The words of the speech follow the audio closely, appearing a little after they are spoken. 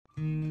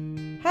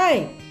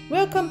Hi,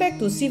 welcome back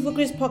to Seafood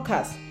Chris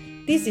Podcast.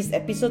 This is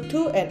episode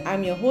 2 and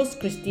I'm your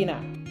host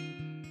Christina.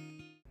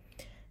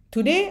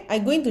 Today,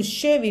 I'm going to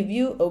share with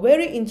you a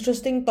very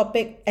interesting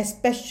topic,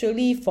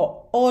 especially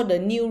for all the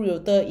new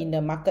realtor in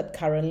the market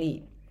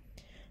currently.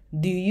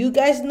 Do you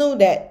guys know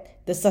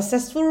that the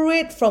successful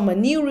rate from a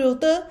new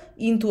realtor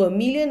into $1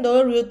 million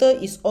realtor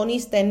is only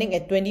standing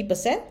at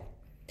 20%?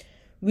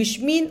 Which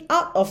means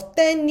out of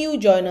 10 new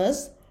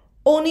joiners,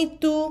 only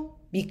 2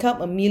 become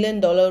 $1 million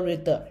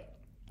realtor.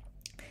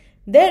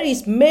 There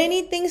is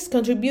many things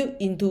contribute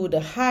into the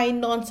high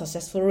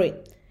non-successful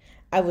rate.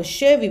 I will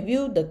share with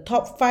you the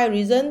top 5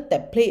 reasons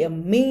that play a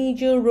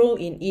major role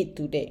in it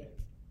today.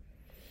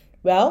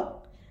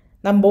 Well,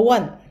 number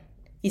 1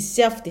 is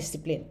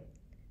self-discipline.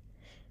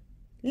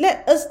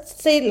 Let us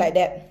say it like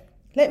that.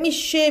 Let me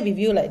share with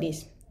you like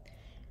this.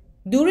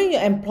 During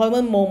your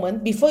employment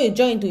moment, before you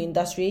join into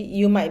industry,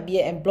 you might be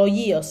an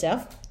employee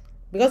yourself.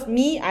 Because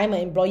I'm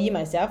an employee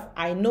myself.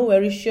 I know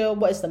very sure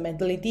what is the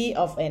mentality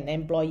of an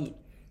employee.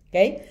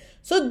 Okay,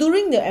 so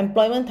during the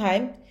employment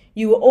time,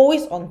 you were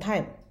always on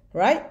time,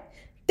 right?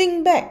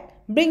 Think back,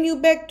 bring you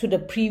back to the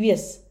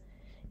previous.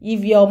 If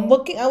your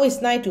working hour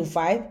is 9 to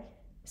 5,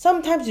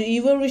 sometimes you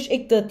even reach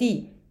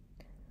 8:30.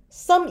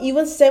 Some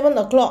even 7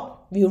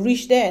 o'clock, you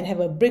reach there and have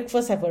a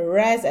breakfast, have a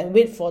rest and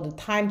wait for the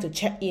time to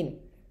check in.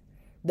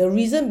 The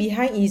reason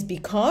behind is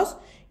because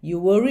you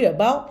worry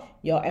about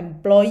your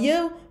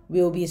employer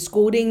will be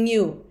scolding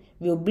you,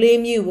 will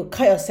blame you, will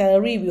cut your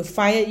salary, will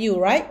fire you,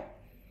 right?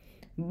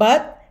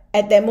 But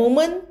at that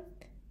moment,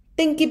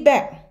 think it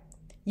back.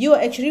 You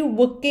are actually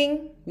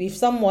working with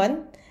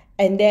someone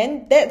and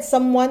then that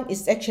someone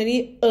is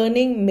actually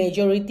earning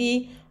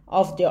majority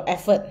of your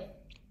effort,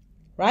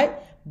 right?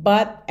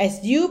 But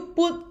as you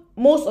put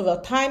most of your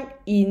time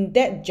in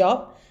that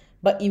job,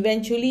 but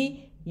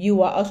eventually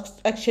you are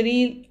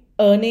actually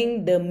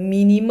earning the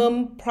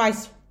minimum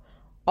price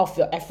of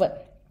your effort.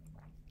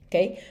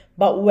 Okay,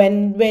 but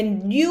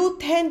when you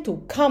tend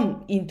to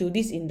come into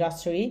this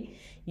industry,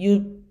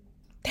 you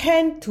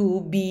tend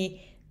to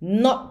be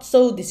not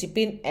so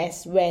disciplined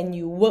as when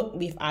you work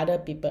with other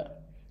people.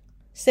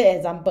 Say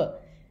example,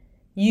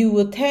 you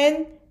will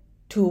tend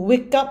to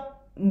wake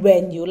up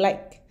when you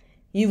like.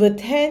 You will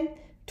tend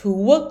to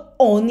work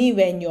only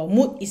when your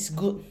mood is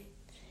good.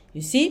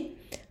 You see?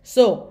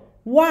 So,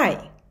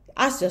 why?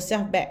 Ask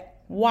yourself back.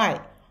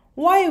 Why?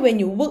 Why when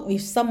you work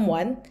with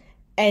someone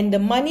and the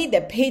money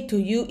that paid to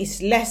you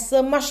is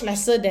much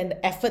lesser than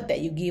the effort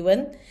that you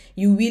given,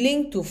 you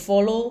willing to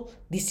follow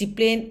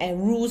discipline and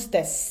rules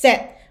that's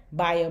set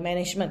by your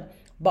management.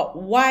 But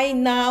why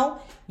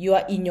now you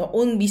are in your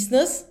own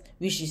business,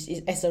 which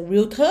is as a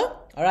realtor,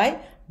 alright?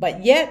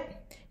 But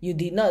yet you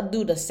did not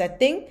do the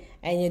setting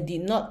and you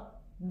did not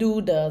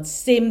do the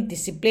same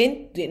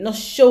discipline, did not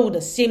show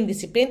the same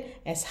discipline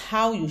as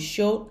how you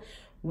showed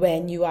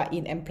when you are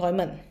in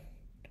employment,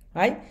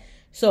 right?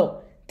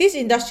 So this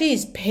industry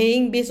is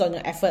paying based on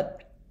your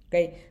effort.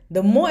 Okay,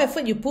 the more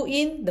effort you put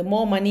in, the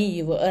more money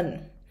you will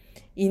earn.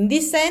 In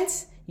this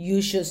sense,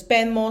 you should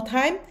spend more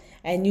time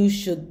and you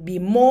should be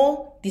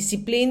more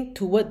disciplined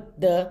toward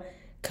the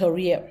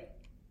career.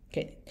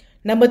 Okay,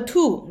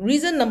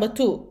 reason number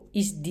 2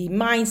 is the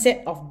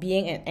mindset of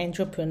being an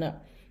entrepreneur.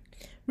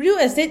 Real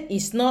estate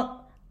is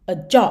not a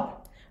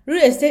job.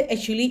 Real estate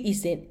actually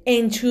is an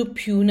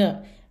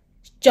entrepreneur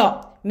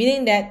job,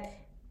 meaning that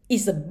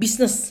it's a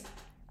business.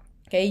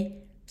 Okay,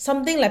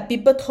 something like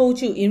people told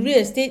you in real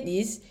estate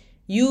is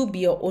you be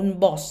your own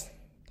boss.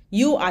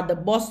 You are the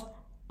boss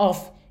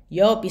of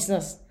your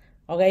business.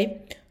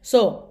 Okay,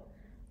 so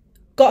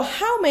got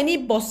how many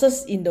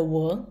bosses in the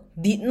world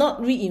did not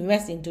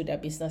reinvest into their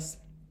business,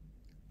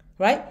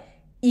 right?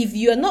 If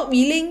you are not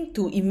willing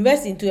to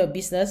invest into your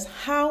business,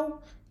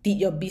 how did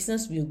your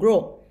business will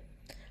grow?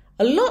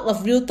 A lot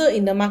of realtor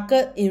in the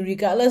market, in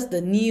regardless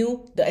the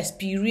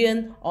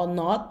experience or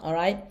not, all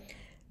right,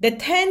 they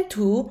tend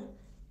to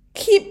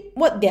keep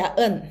what they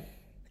earn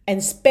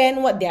and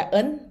spend what they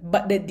earn,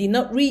 but they did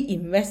not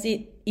reinvest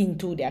it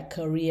into their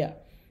career.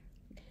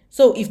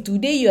 So if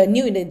today you are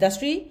new in the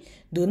industry,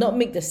 do not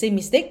make the same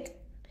mistake.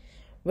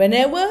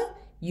 Whenever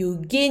you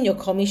gain your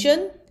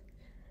commission,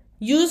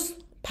 use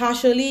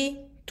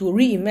partially to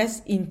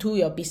reinvest into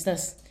your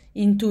business,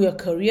 into your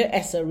career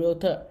as a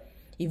realtor.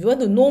 If you want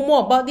to know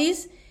more about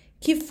this,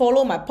 keep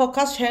follow my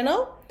podcast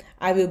channel.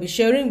 I will be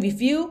sharing with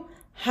you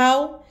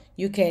how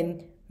you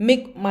can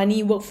make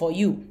money work for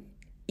you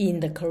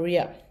in the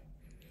career.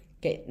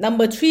 Okay,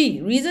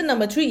 reason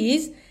number 3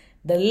 is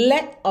the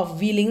lack of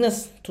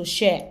willingness to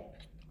share.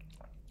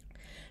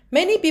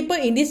 Many people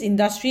in this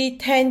industry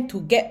tend to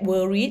get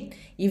worried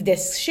if they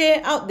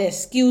share out their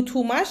skill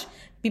too much,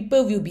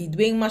 people will be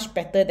doing much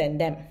better than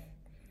them.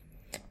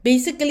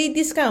 Basically,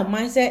 this kind of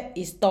mindset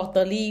is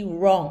totally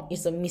wrong.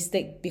 It's a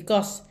mistake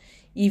because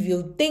if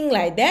you think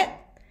like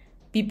that,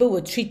 people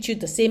will treat you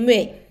the same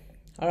way.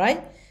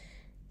 Alright?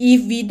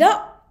 If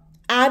without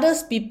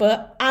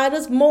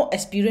others more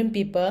experienced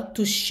people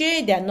to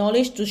share their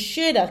knowledge, to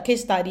share their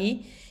case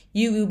study,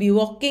 you will be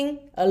walking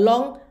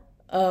along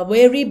a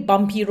very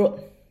bumpy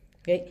road.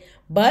 Okay,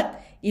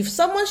 But if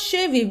someone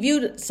share with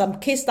you some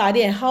case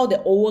study and how they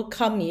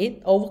overcome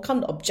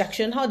the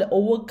objection, how they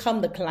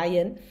overcome the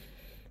client,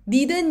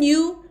 didn't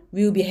you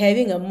will be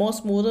having a more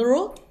smoother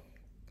road,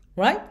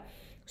 right?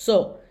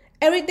 So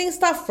everything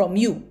starts from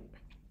you.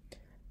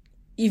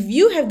 If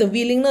you have the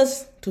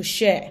willingness to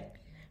share,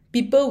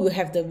 people will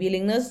have the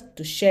willingness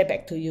to share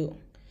back to you.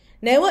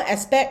 Never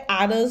expect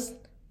others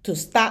to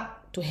start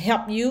to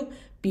help you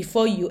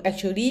before you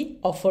actually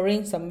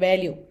offering some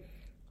value.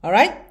 All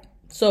right?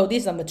 So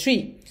this is number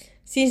 3.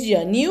 Since you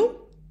are new,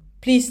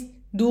 please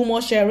do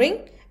more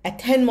sharing,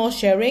 attend more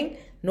sharing,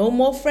 know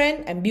more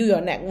friends, and build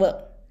your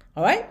network.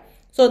 All right?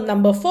 So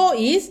number 4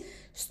 is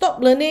stop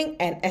learning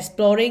and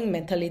exploring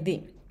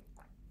mentality.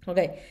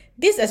 Okay,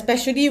 this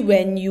especially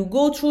when you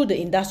go through the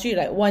industry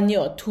like 1 year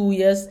or 2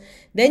 years,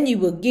 then you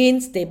will gain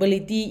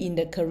stability in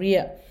the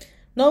career.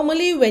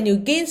 Normally, when you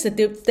gain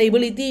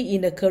stability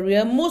in the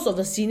career, most of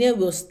the senior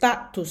will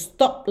start to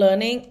stop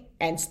learning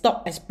and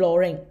stop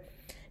exploring.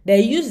 They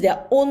use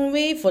their own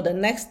way for the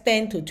next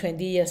 10 to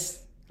 20 years.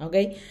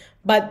 Okay,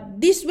 but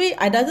this way,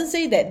 I doesn't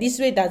say that this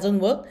way doesn't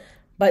work,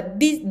 but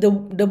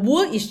the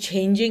world is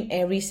changing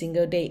every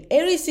single day.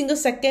 Every single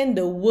second,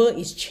 the world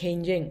is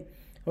changing,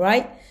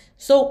 right?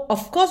 So,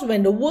 of course,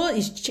 when the world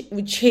is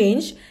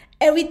changed,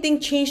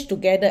 everything changed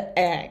together,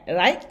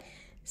 right?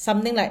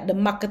 Something like the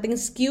marketing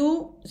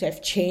skills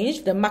have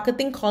changed, the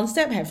marketing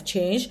concept have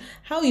changed,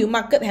 how you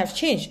market have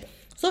changed.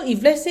 So,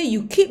 if let's say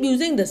you keep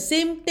using the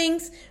same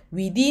things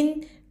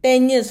within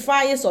 10 years,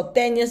 5 years or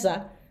 10 years,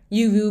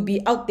 you will be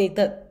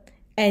outdated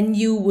and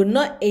you will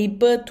not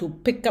able to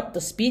pick up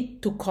the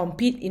speed to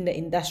compete in the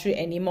industry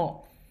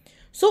anymore.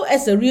 So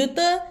as a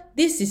realtor,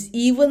 this is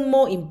even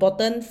more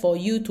important for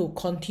you to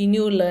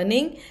continue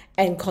learning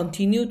and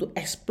continue to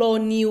explore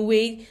new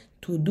ways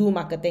to do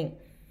marketing.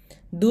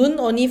 Don't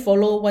only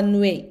follow one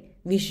way,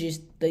 which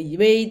is the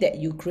way that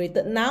you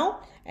created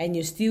now and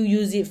you still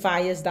use it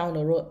 5 years down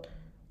the road.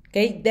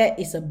 Okay, that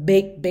is a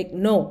big, big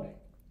no.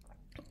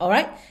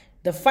 Alright,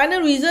 the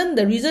final reason,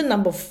 the reason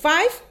number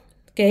 5,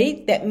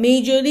 okay, that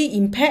majorly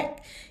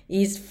impact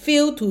is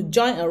fail to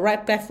join a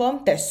right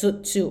platform that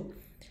suits you.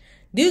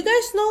 Do you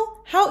guys know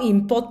how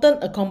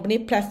important a company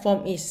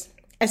platform is?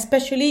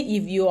 Especially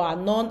if you are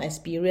a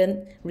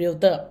non-experienced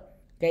realtor.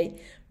 Okay,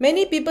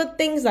 many people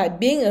think that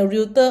being a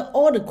realtor,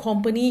 all the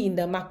company in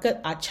the market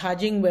are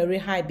charging very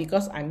high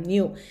because I'm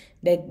new.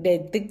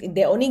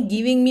 They're only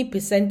giving me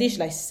percentage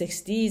like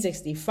 60,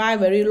 65,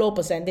 very low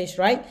percentage,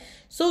 right?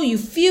 So you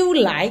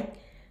feel like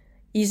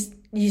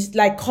it's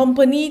like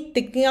company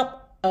taking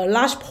up a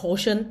large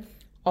portion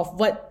of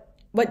what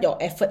your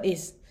effort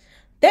is.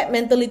 That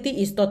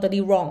mentality is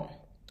totally wrong.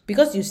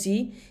 Because you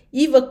see,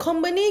 if a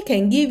company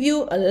can give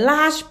you a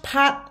large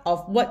part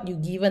of what you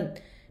given,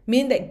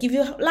 mean that give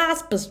you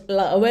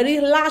a very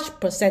large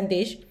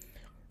percentage,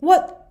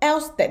 what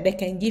else that they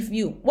can give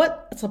you?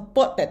 What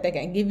support that they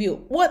can give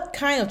you? What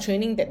kind of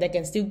training that they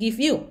can still give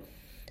you?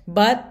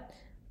 But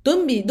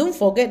don't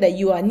forget that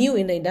you are new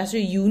in the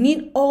industry. You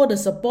need all the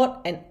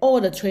support and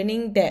all the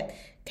training that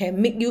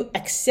can make you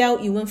excel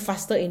even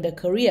faster in the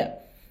career.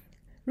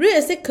 Real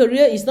estate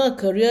career is not a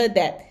career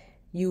that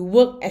you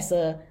work as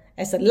a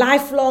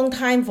lifelong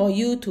time for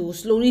you to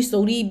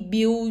slowly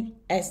build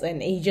as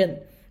an agent.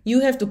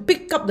 You have to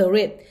pick up the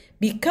rate,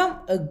 become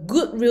a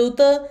good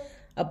realtor,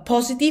 a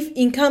positive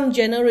income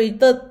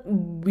generated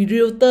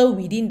realtor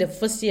within the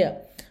first year,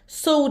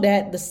 so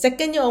that the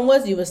second year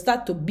onwards you will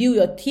start to build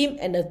your team,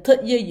 and the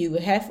third year you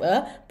will have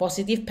a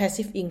positive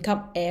passive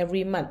income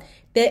every month.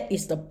 That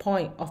is the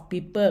point of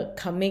people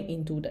coming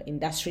into the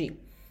industry.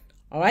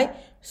 Alright,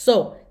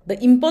 so the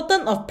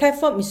importance of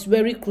platform is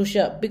very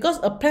crucial because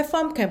a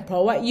platform can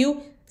provide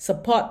you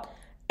support,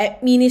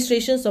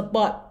 administration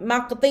support,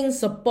 marketing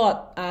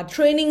support,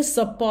 training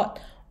support,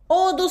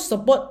 all those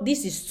support.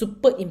 This is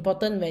super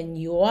important when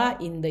you are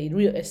in the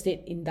real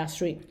estate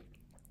industry,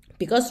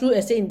 because real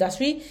estate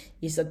industry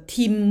is a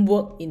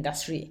teamwork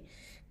industry.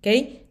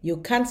 Okay, you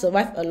can't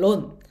survive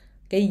alone.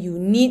 Okay, you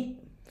need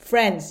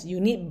friends, you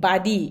need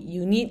buddy,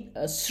 you need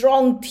a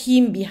strong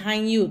team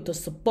behind you to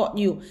support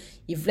you.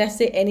 If let's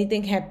say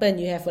anything happen,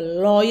 you have a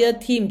loyal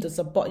team to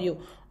support you.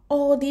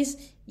 All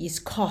this is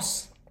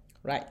cost,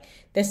 right?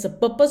 That's the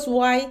purpose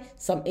why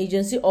some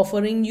agency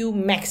offering you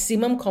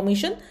maximum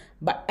commission,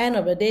 but end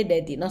of the day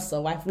they did not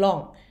survive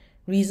long.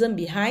 Reason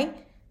behind,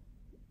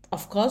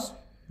 of course,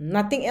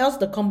 nothing else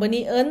the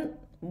company earn.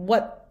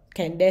 What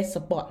can they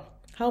support?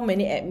 How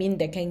many admin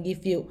they can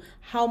give you?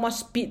 How much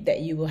speed that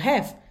you will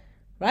have?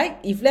 Right?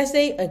 If let's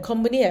say a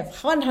company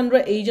have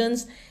 100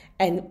 agents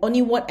and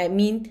only one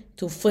admin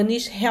to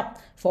furnish help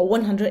for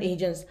 100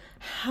 agents,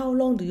 how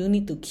long do you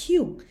need to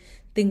queue?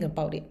 Think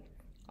about it.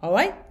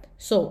 Alright?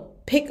 So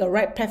pick a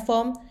right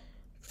platform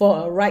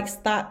for a right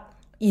start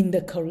in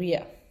the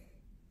career.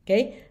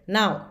 Okay?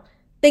 Now,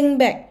 think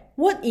back.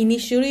 What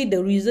initially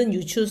the reason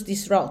you chose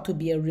this route to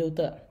be a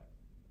realtor?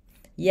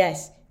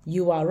 Yes,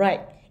 you are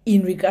right.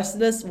 In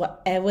regardless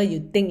whatever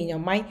you think in your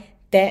mind,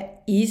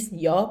 that is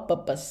your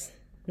purpose.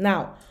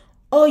 Now,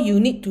 All you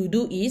need to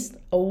do is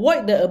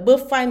avoid the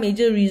above 5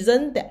 major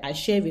reasons that I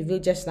shared with you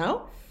just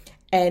now.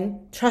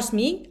 And trust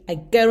me, I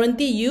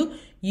guarantee you,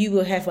 you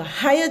will have a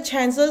higher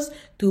chances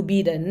to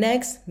be the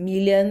next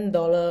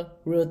 $1,000,000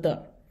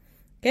 realtor.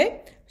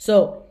 Okay,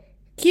 so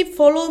keep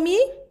follow me.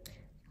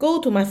 Go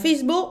to my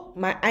Facebook,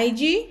 my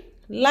IG,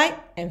 like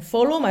and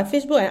follow my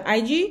Facebook and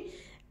IG,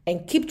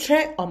 and keep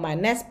track on my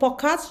next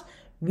podcast,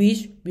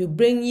 which will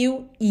bring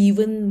you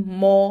even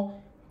more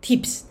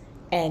tips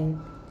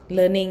and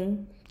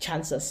learning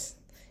chances.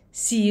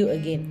 See you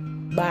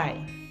again.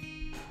 Bye.